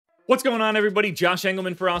What's going on, everybody? Josh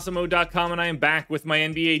Engleman for Awesemo.com, and I am back with my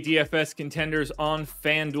NBA DFS contenders on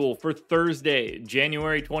FanDuel for Thursday,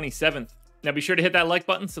 January 27th. Now be sure to hit that like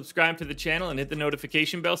button, subscribe to the channel, and hit the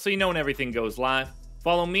notification bell so you know when everything goes live.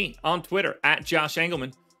 Follow me on Twitter at Josh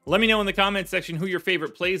Engleman. Let me know in the comment section who your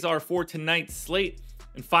favorite plays are for tonight's slate.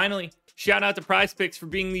 And finally, shout out to PrizePicks for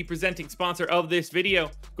being the presenting sponsor of this video.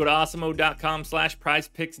 Go to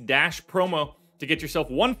Awesemo.com/PrizePicks-promo to get yourself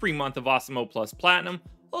one free month of Awesemo Plus Platinum,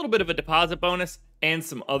 a little bit of a deposit bonus, and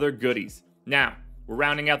some other goodies. Now, we're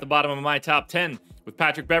rounding out the bottom of my top 10 with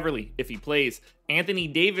Patrick Beverley, if he plays, Anthony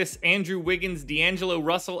Davis, Andrew Wiggins, D'Angelo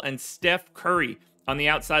Russell, and Steph Curry on the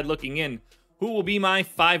outside looking in. Who will be my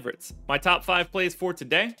favorites? My top 5 plays for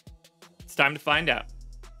today? It's time to find out.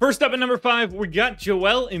 First up at number 5, we got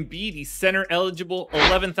Joel Embiid. He's center eligible,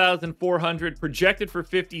 11,400, projected for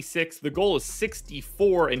 56. The goal is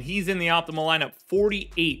 64, and he's in the optimal lineup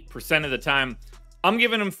 48% of the time. I'm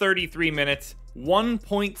giving him 33 minutes,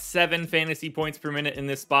 1.7 fantasy points per minute in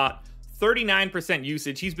this spot, 39%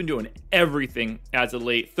 usage. He's been doing everything as of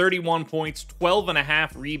late. 31 points,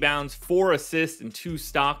 12.5 rebounds, 4 assists, and 2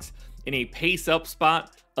 stocks in a pace-up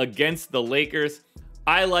spot against the Lakers.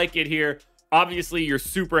 I like it here. Obviously, you're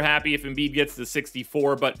super happy if Embiid gets to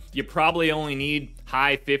 64, but you probably only need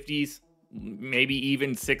high 50s, maybe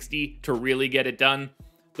even 60 to really get it done.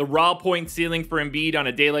 The raw point ceiling for Embiid on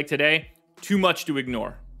a day like today, too much to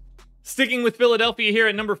ignore. Sticking with Philadelphia here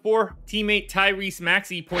at number 4, teammate Tyrese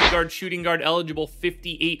Maxey, point guard, shooting guard eligible,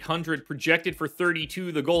 5,800, projected for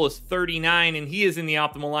 32. The goal is 39, and he is in the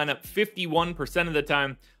optimal lineup 51% of the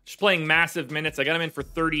time. Just playing massive minutes. I got him in for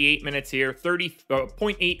 38 minutes here,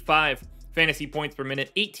 0.85 fantasy points per minute,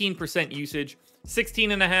 18% usage,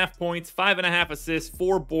 16.5 points, 5.5 assists,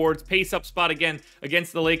 4 boards, pace up spot again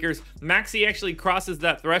against the Lakers. Maxey actually crosses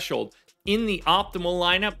that threshold in the optimal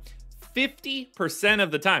lineup 50%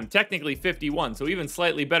 of the time, technically 51, so even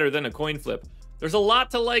slightly better than a coin flip. There's a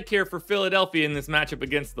lot to like here for Philadelphia in this matchup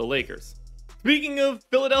against the Lakers. Speaking of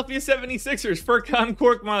Philadelphia 76ers, Furkan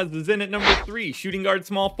Korkmaz is in at number 3, shooting guard,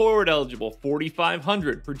 small forward eligible,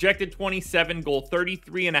 4,500, projected 27, goal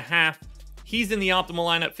 33.5. He's in the optimal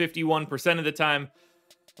lineup 51% of the time.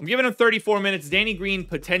 I'm giving him 34 minutes. Danny Green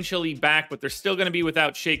potentially back, but they're still going to be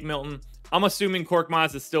without Shake Milton. I'm assuming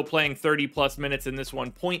Korkmaz is still playing 30-plus minutes in this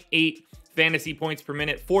one. 0.8 fantasy points per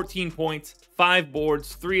minute, 14 points, 5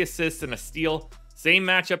 boards, 3 assists, and a steal. Same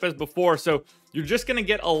matchup as before, so you're just going to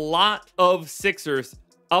get a lot of Sixers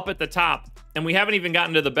up at the top, and we haven't even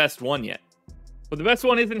gotten to the best one yet. But the best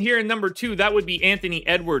one isn't here in number 2. That would be Anthony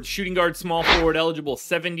Edwards, shooting guard, small forward eligible,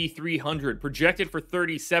 7,300, projected for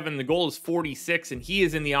 37. The goal is 46, and he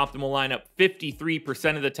is in the optimal lineup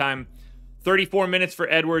 53% of the time. 34 minutes for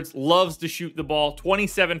Edwards, loves to shoot the ball,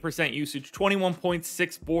 27% usage, 21 points,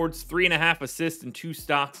 6 boards, 3.5 assists, and 2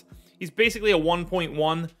 stocks. He's basically a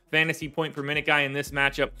 1.1 fantasy point per minute guy in this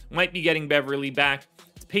matchup. Might be getting Beverley back.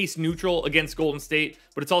 It's pace neutral against Golden State,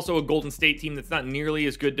 but it's also a Golden State team that's not nearly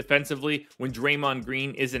as good defensively when Draymond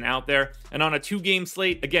Green isn't out there. And on a 2-game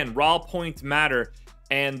slate, again, raw points matter,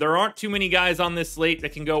 and there aren't too many guys on this slate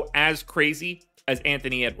that can go as crazy as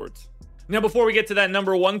Anthony Edwards. Now, before we get to that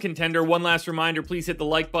number 1 contender, one last reminder, please hit the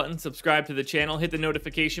like button, subscribe to the channel, hit the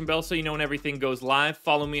notification bell so you know when everything goes live.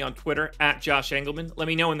 Follow me on Twitter at Josh Engleman. Let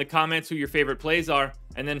me know in the comments who your favorite plays are.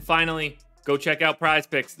 And then finally, go check out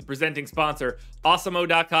PrizePicks, the presenting sponsor,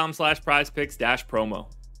 Awesemo.com/PrizePicks-promo.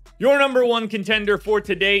 Your number 1 contender for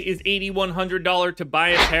today is $8,100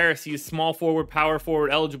 Tobias Harris. He is small forward, power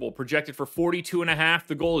forward eligible, projected for 42.5.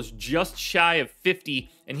 The goal is just shy of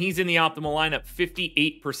 50, and he's in the optimal lineup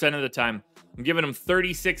 58% of the time. I'm giving him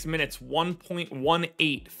 36 minutes,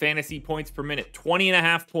 1.18 fantasy points per minute,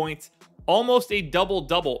 20.5 points, almost a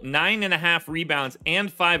double-double, 9.5 rebounds,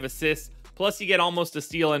 and 5 assists. Plus, you get almost a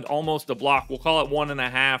steal and almost a block. We'll call it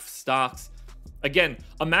 1.5 stocks. Again,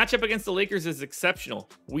 a matchup against the Lakers is exceptional.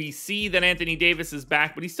 We see that Anthony Davis is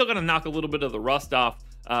back, but he's still going to knock a little bit of the rust off.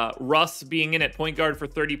 Russ being in at point guard for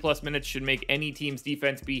 30-plus minutes should make any team's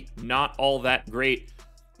defense be not all that great.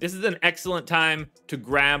 This is an excellent time to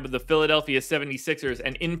grab the Philadelphia 76ers,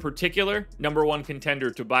 and in particular, number 1 contender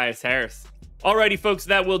Tobias Harris. Alrighty, folks,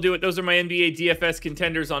 that will do it. Those are my NBA DFS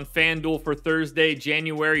contenders on FanDuel for Thursday,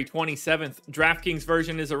 January 27th. DraftKings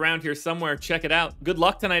version is around here somewhere. Check it out. Good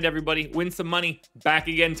luck tonight, everybody. Win some money. Back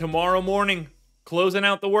again tomorrow morning, closing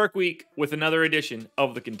out the work week with another edition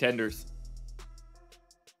of the Contenders.